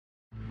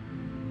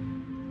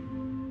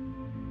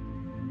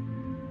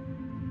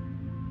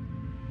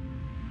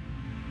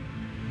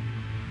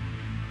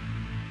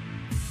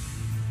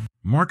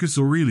Marcus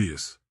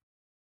Aurelius.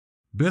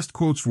 Best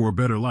quotes for a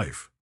better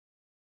life.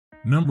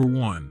 Number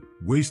 1.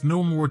 Waste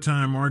no more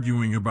time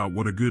arguing about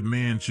what a good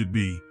man should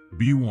be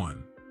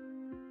one.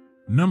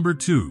 Number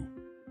 2.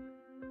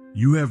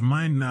 You have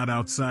mind not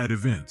outside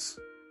events.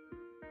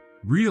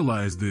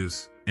 Realize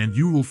this, and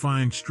you will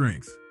find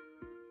strength.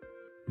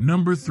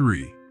 Number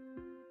 3.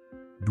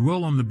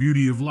 Dwell on the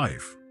beauty of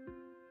life.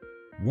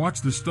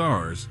 Watch the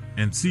stars,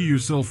 and see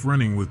yourself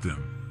running with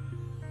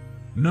them.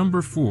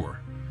 Number 4.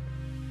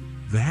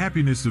 The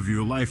happiness of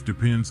your life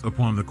depends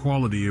upon the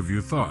quality of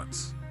your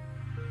thoughts.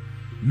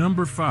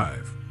 Number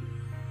 5.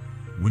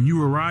 When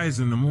you arise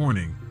in the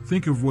morning,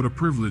 think of what a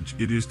privilege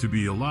it is to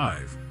be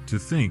alive, to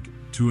think,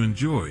 to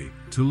enjoy,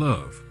 to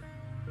love.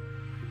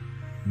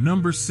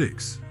 Number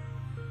 6.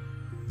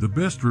 The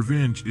best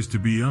revenge is to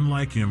be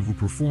unlike him who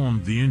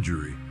performed the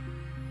injury.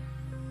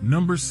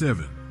 Number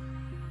 7.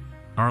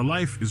 Our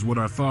life is what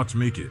our thoughts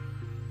make it.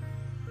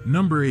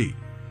 Number 8.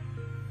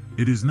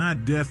 It is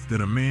not death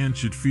that a man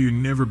should fear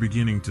never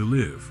beginning to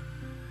live.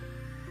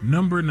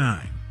 Number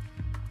 9.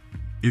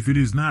 If it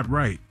is not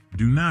right,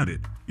 do not it.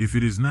 If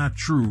it is not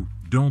true,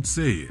 don't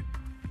say it.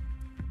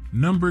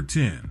 Number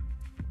 10.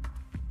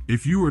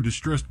 If you are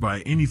distressed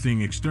by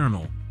anything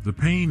external, the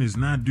pain is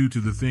not due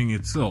to the thing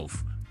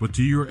itself, but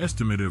to your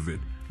estimate of it,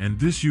 and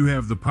this you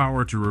have the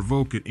power to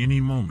revoke at any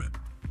moment.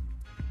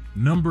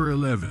 Number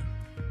 11.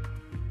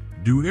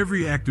 Do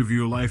every act of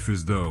your life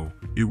as though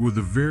it were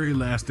the very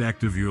last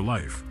act of your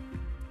life.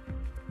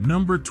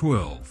 Number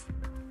 12.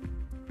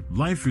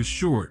 Life is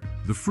short.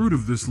 The fruit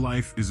of this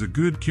life is a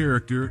good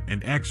character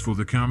and acts for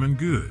the common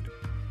good.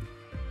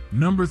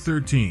 Number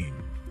 13.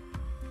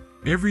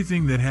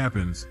 Everything that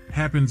happens,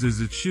 happens as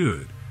it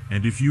should,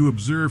 and if you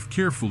observe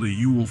carefully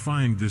you will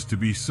find this to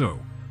be so.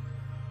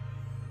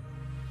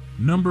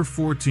 Number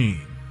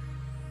 14.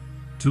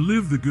 To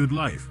live the good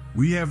life,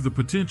 we have the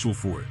potential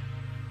for it.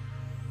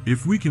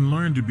 If we can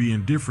learn to be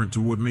indifferent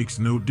to what makes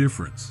no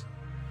difference.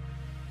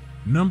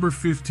 Number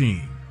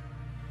 15.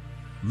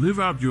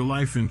 Live out your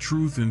life in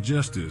truth and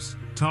justice,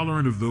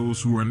 tolerant of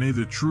those who are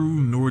neither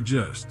true nor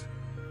just.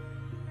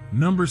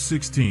 Number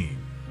 16.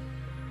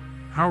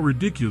 How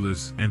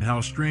ridiculous and how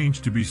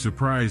strange to be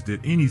surprised at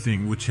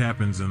anything which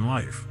happens in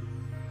life.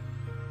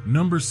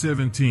 Number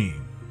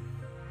 17.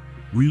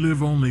 We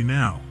live only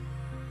now.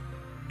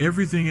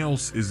 Everything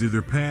else is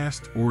either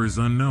past or is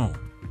unknown.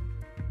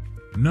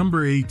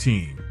 Number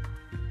 18.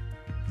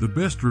 The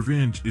best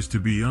revenge is to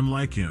be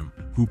unlike him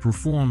who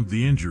performed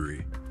the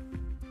injury.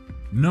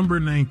 Number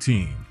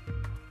 19.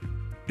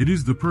 It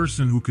is the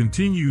person who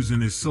continues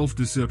in his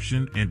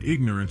self-deception and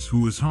ignorance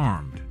who is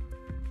harmed.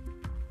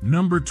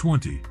 Number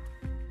 20.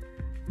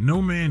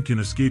 No man can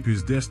escape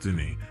his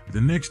destiny,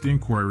 the next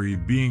inquiry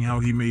being how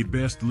he may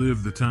best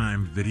live the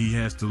time that he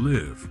has to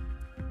live.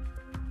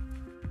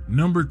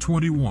 Number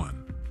 21.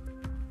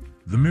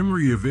 The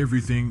memory of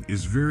everything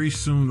is very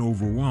soon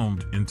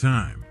overwhelmed in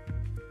time.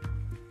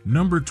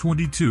 Number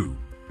 22.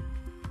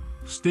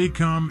 Stay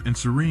calm and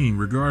serene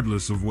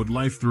regardless of what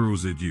life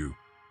throws at you.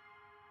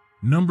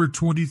 Number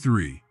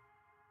 23.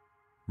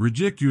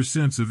 Reject your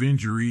sense of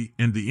injury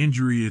and the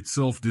injury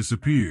itself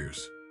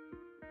disappears.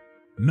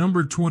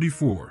 Number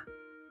 24.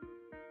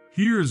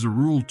 Here is a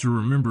rule to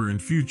remember in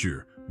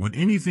future: when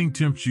anything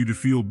tempts you to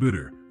feel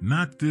bitter,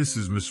 not this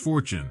as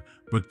misfortune,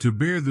 but to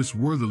bear this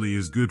worthily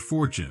as good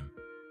fortune.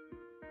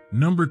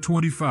 Number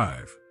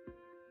 25.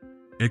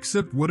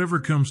 Accept whatever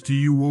comes to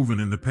you woven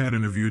in the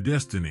pattern of your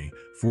destiny,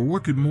 for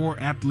what could more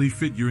aptly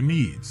fit your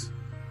needs?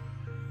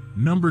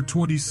 Number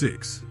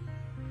 26.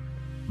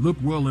 Look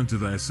well into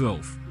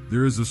thyself.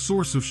 There is a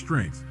source of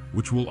strength,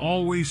 which will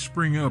always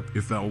spring up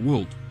if thou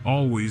wilt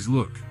always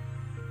look.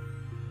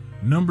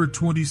 Number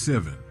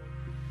 27.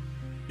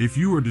 If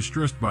you are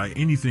distressed by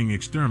anything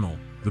external,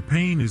 the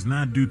pain is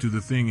not due to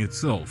the thing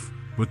itself,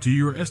 but to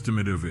your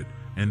estimate of it,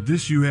 and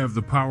this you have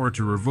the power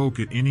to revoke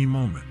at any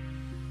moment.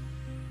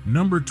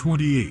 Number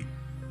 28.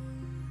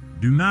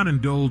 Do not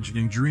indulge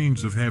in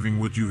dreams of having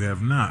what you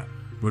have not,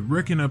 but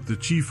reckon up the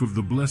chief of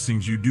the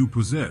blessings you do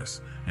possess,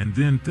 and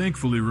then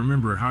thankfully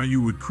remember how you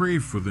would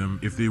crave for them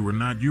if they were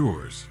not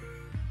yours.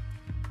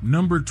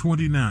 Number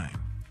 29.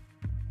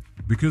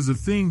 Because a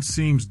thing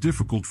seems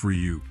difficult for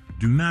you,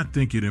 do not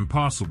think it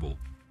impossible.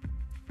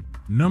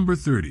 Number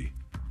 30.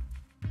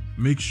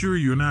 Make sure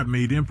you're not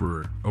made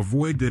emperor,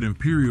 avoid that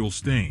imperial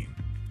stain.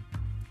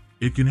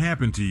 It can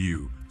happen to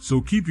you, so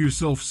keep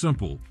yourself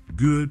simple,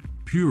 good,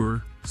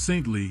 pure,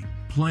 saintly,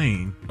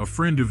 plain, a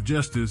friend of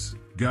justice,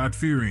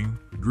 God-fearing,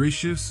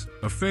 gracious,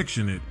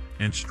 affectionate,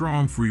 and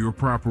strong for your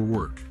proper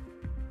work.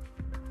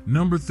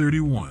 Number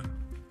 31.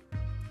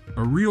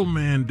 A real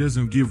man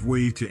doesn't give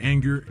way to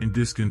anger and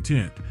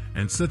discontent,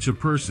 and such a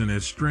person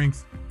has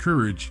strength,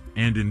 courage,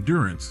 and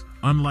endurance,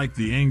 unlike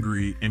the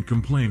angry and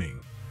complaining.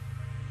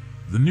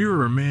 The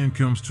nearer a man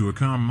comes to a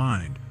calm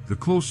mind, the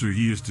closer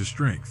he is to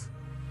strength.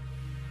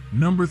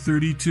 Number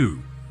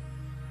 32.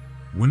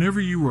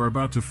 Whenever you are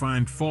about to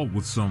find fault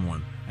with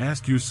someone,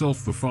 ask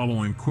yourself the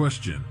following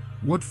question: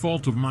 what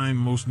fault of mine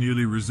most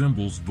nearly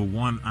resembles the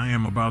one I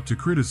am about to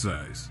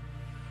criticize?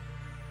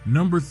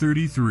 Number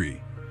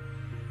 33.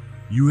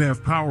 You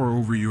have power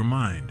over your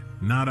mind,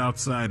 not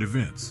outside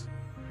events.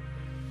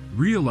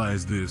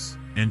 Realize this,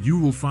 and you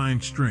will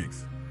find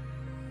strength.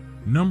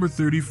 Number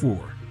 34.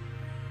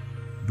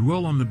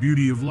 Dwell on the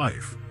beauty of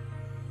life.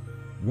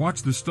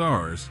 Watch the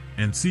stars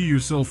and see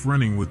yourself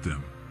running with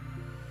them.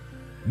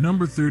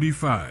 Number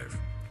 35.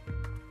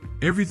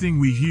 Everything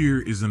we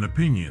hear is an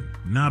opinion,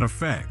 not a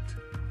fact.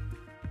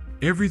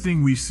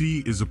 Everything we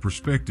see is a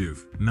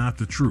perspective, not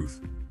the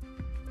truth.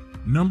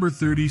 Number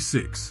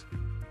 36.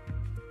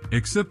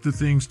 Accept the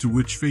things to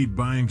which fate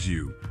binds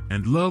you,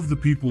 and love the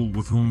people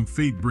with whom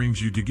fate brings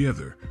you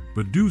together,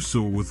 but do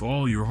so with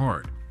all your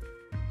heart.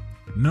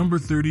 Number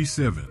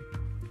 37.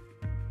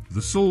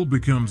 The soul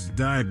becomes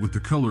dyed with the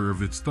color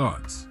of its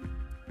thoughts.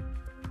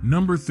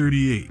 Number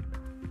 38.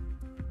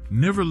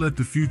 Never let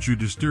the future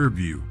disturb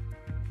you.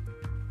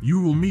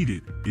 You will meet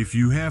it, if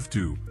you have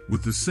to,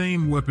 with the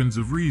same weapons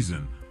of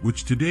reason,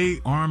 which today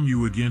arm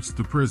you against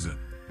the present.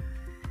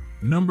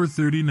 Number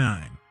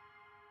 39.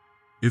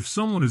 If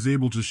someone is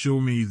able to show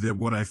me that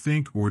what I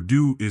think or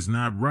do is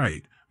not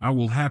right, I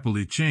will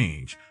happily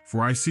change,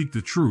 for I seek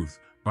the truth,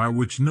 by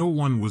which no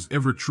one was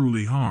ever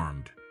truly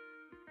harmed.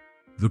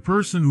 The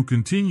person who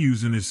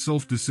continues in his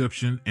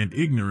self-deception and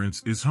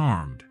ignorance is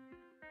harmed.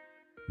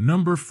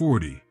 Number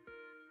 40.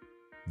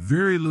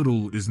 Very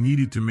little is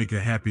needed to make a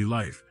happy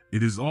life.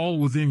 It is all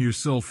within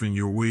yourself and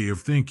your way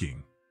of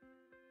thinking.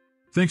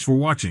 Thanks for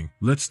watching.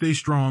 Let's stay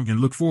strong and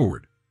look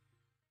forward.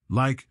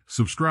 Like,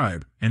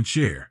 subscribe, and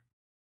share.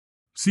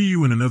 See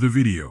you in another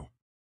video.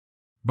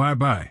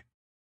 Bye-bye.